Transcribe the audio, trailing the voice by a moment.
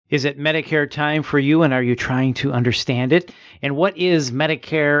Is it Medicare time for you, and are you trying to understand it? And what is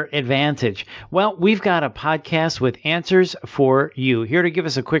Medicare Advantage? Well, we've got a podcast with answers for you. Here to give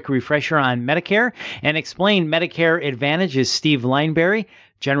us a quick refresher on Medicare and explain Medicare Advantage is Steve Lineberry,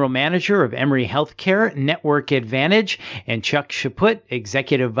 General Manager of Emory Healthcare Network Advantage, and Chuck Chaput,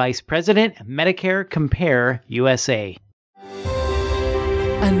 Executive Vice President, Medicare Compare USA.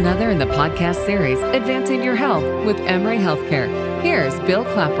 Another in the podcast series, Advancing Your Health with Emory Healthcare. Here's Bill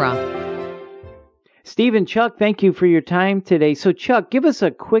Klaproth. Steve and Chuck, thank you for your time today. So, Chuck, give us a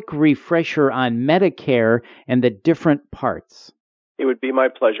quick refresher on Medicare and the different parts. It would be my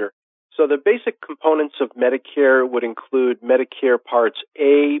pleasure. So the basic components of Medicare would include Medicare Parts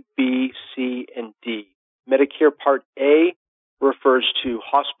A, B, C, and D. Medicare Part A refers to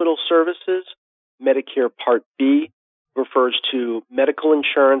hospital services. Medicare Part B refers to medical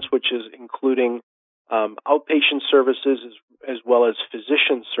insurance, which is including outpatient services as well as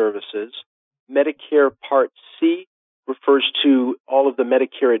physician services. Medicare Part C refers to all of the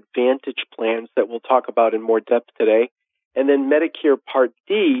Medicare Advantage plans that we'll talk about in more depth today. And then Medicare Part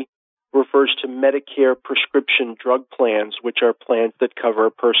D refers to Medicare prescription drug plans, which are plans that cover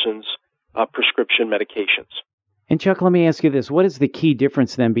a person's prescription medications. And Chuck, let me ask you this. What is the key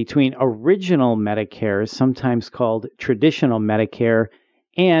difference then between original Medicare, sometimes called traditional Medicare,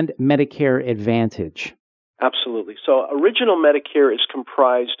 and Medicare Advantage? Absolutely. So original Medicare is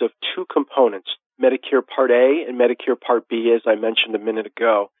comprised of two components, Medicare Part A and Medicare Part B, as I mentioned a minute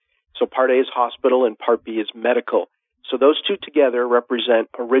ago. So Part A is hospital and Part B is medical. So those two together represent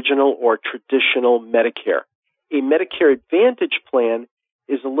original or traditional Medicare. A Medicare Advantage plan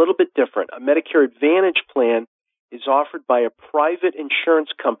is a little bit different. A Medicare Advantage plan is offered by a private insurance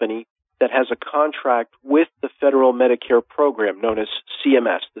company that has a contract with the federal Medicare program known as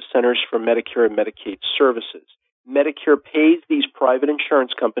CMS, the Centers for Medicare and Medicaid Services. Medicare pays these private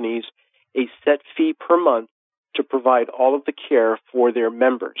insurance companies a set fee per month to provide all of the care for their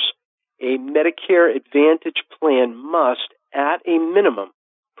members. A Medicare Advantage plan must, at a minimum,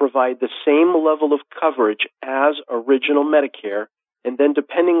 provide the same level of coverage as original Medicare, and then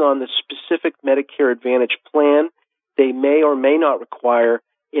depending on the specific Medicare Advantage plan, they may or may not require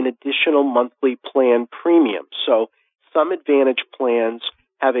an additional monthly plan premium. So some Advantage plans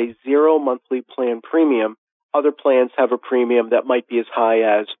have a zero monthly plan premium. Other plans have a premium that might be as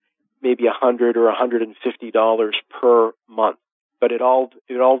high as maybe $100 or $150 per month. But it all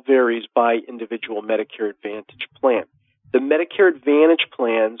varies by individual Medicare Advantage plan. The Medicare Advantage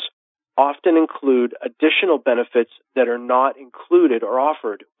plans often include additional benefits that are not included or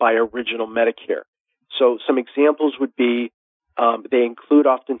offered by original Medicare. So some examples would be they include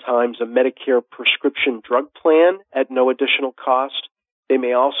oftentimes a Medicare prescription drug plan at no additional cost. They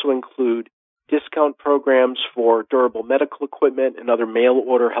may also include discount programs for durable medical equipment and other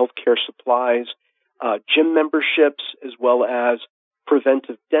mail-order healthcare supplies, gym memberships, as well as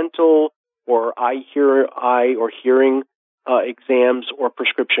preventive dental or eye or hearing exams or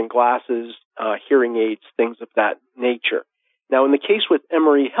prescription glasses, hearing aids, things of that nature. Now, in the case with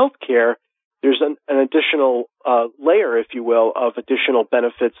Emory Healthcare, there's an additional layer, if you will, of additional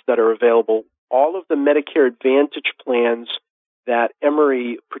benefits that are available. All of the Medicare Advantage plans that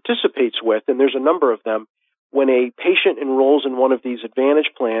Emory participates with, and there's a number of them, when a patient enrolls in one of these Advantage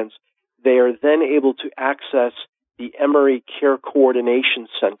plans, they are then able to access the Emory Care Coordination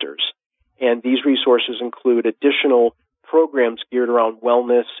Centers. And these resources include additional programs geared around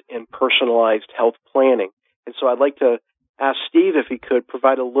wellness and personalized health planning. And so I'd like to ask Steve if he could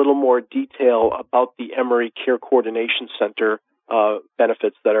provide a little more detail about the Emory Care Coordination Center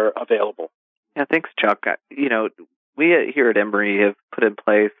benefits that are available. Yeah, thanks, Chuck. We here at Emory have put in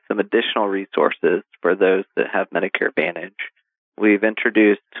place some additional resources for those that have Medicare Advantage. We've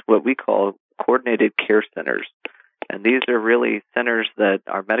introduced what we call coordinated care centers. And these are really centers that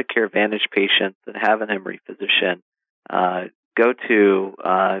our Medicare Advantage patients that have an Emory physician go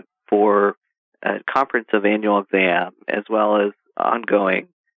to for a comprehensive annual exam, as well as ongoing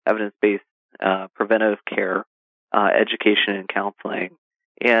evidence-based preventive care, education and counseling,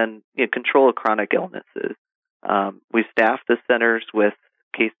 and control of chronic illnesses. We staff the centers with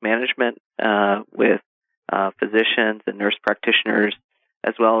case management, with physicians and nurse practitioners,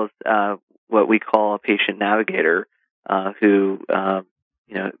 as well as what we call a patient navigator, who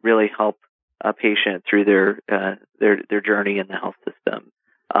really help a patient through their journey in the health system.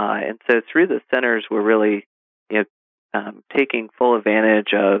 And so through the centers, we're really taking full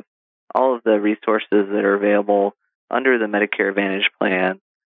advantage of all of the resources that are available under the Medicare Advantage plan,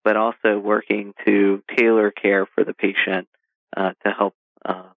 but also working to tailor care for the patient to help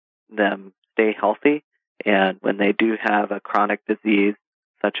them stay healthy. And when they do have a chronic disease,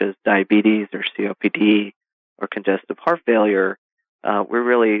 such as diabetes or COPD or congestive heart failure, we're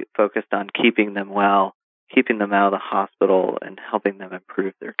really focused on keeping them well, keeping them out of the hospital, and helping them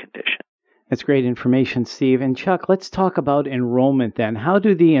improve their condition. That's great information, Steve. And Chuck, let's talk about enrollment then. How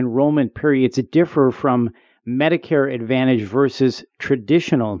do the enrollment periods differ from Medicare Advantage versus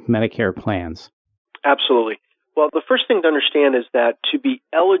traditional Medicare plans? Absolutely. Well, the first thing to understand is that to be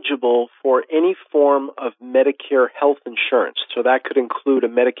eligible for any form of Medicare health insurance, so that could include a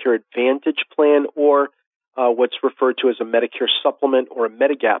Medicare Advantage plan or what's referred to as a Medicare supplement or a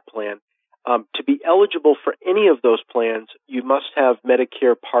Medigap plan, to be eligible for any of those plans, you must have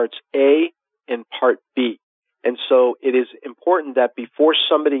Medicare Parts A and Part B. And so it is important that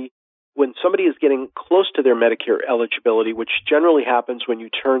when somebody is getting close to their Medicare eligibility, which generally happens when you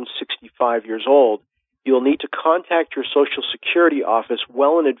turn 65 years old, you'll need to contact your Social Security office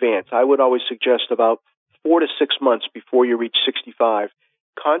well in advance. I would always suggest about 4 to 6 months before you reach 65.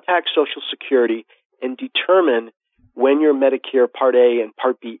 Contact Social Security and determine when your Medicare Part A and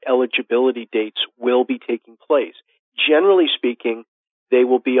Part B eligibility dates will be taking place. Generally speaking, they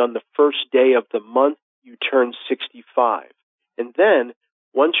will be on the first day of the month you turn 65. And then,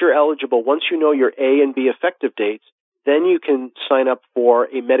 once you're eligible, once you know your A and B effective dates, then you can sign up for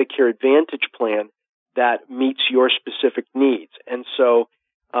a Medicare Advantage plan that meets your specific needs. And so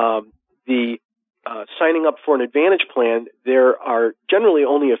signing up for an Advantage plan, there are generally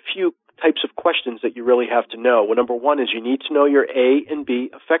only a few types of questions that you really have to know. Well, number one is you need to know your A and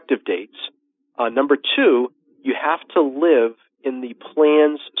B effective dates. Number two, you have to live in the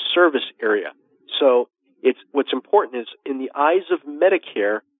plan's service area. So what's important is in the eyes of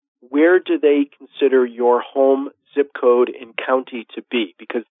Medicare, where do they consider your home zip code and county to be?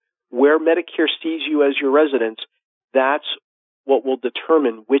 Because where Medicare sees you as your residence, that's what will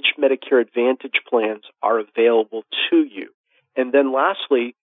determine which Medicare Advantage plans are available to you. And then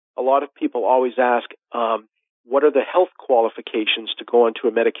lastly, a lot of people always ask, what are the health qualifications to go onto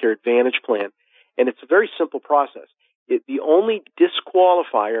a Medicare Advantage plan? And it's a very simple process. The only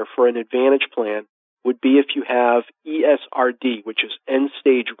disqualifier for an Advantage plan would be if you have ESRD, which is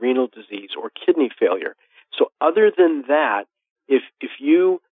end-stage renal disease or kidney failure. So other than that, if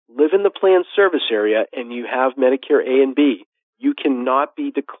you live in the plan service area and you have Medicare A and B, you cannot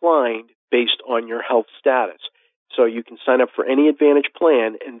be declined based on your health status. So you can sign up for any Advantage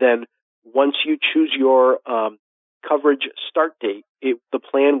plan, and then once you choose your coverage start date, the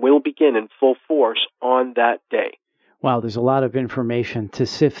plan will begin in full force on that day. Wow, there's a lot of information to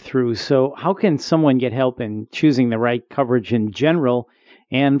sift through. So how can someone get help in choosing the right coverage in general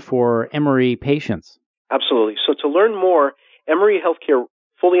and for Emory patients? Absolutely. So to learn more, Emory Healthcare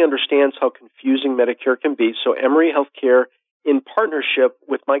fully understands how confusing Medicare can be. So Emory Healthcare, in partnership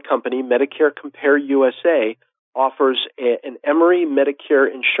with my company, Medicare Compare USA, offers an Emory Medicare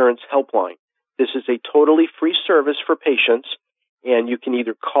insurance helpline. This is a totally free service for patients, and you can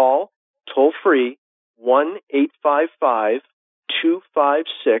either call toll-free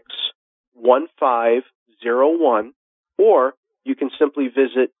 1-855-256-1501, or you can simply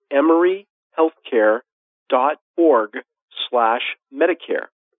visit emoryhealthcare.org/Medicare.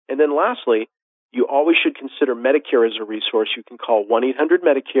 And then lastly, you always should consider Medicare as a resource. You can call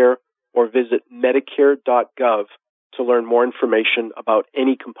 1-800-MEDICARE or visit medicare.gov to learn more information about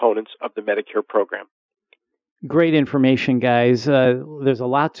any components of the Medicare program. Great information, guys. There's a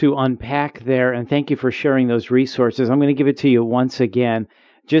lot to unpack there, and thank you for sharing those resources. I'm going to give it to you once again.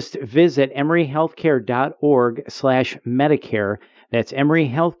 Just visit emoryhealthcare.org/Medicare. That's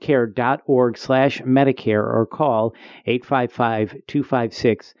emoryhealthcare.org/Medicare, or call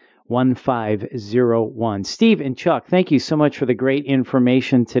 855-256-1501. Steve and Chuck, thank you so much for the great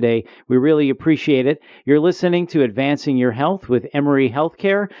information today. We really appreciate it. You're listening to Advancing Your Health with Emory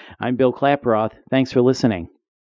Healthcare. I'm Bill Klaproth. Thanks for listening.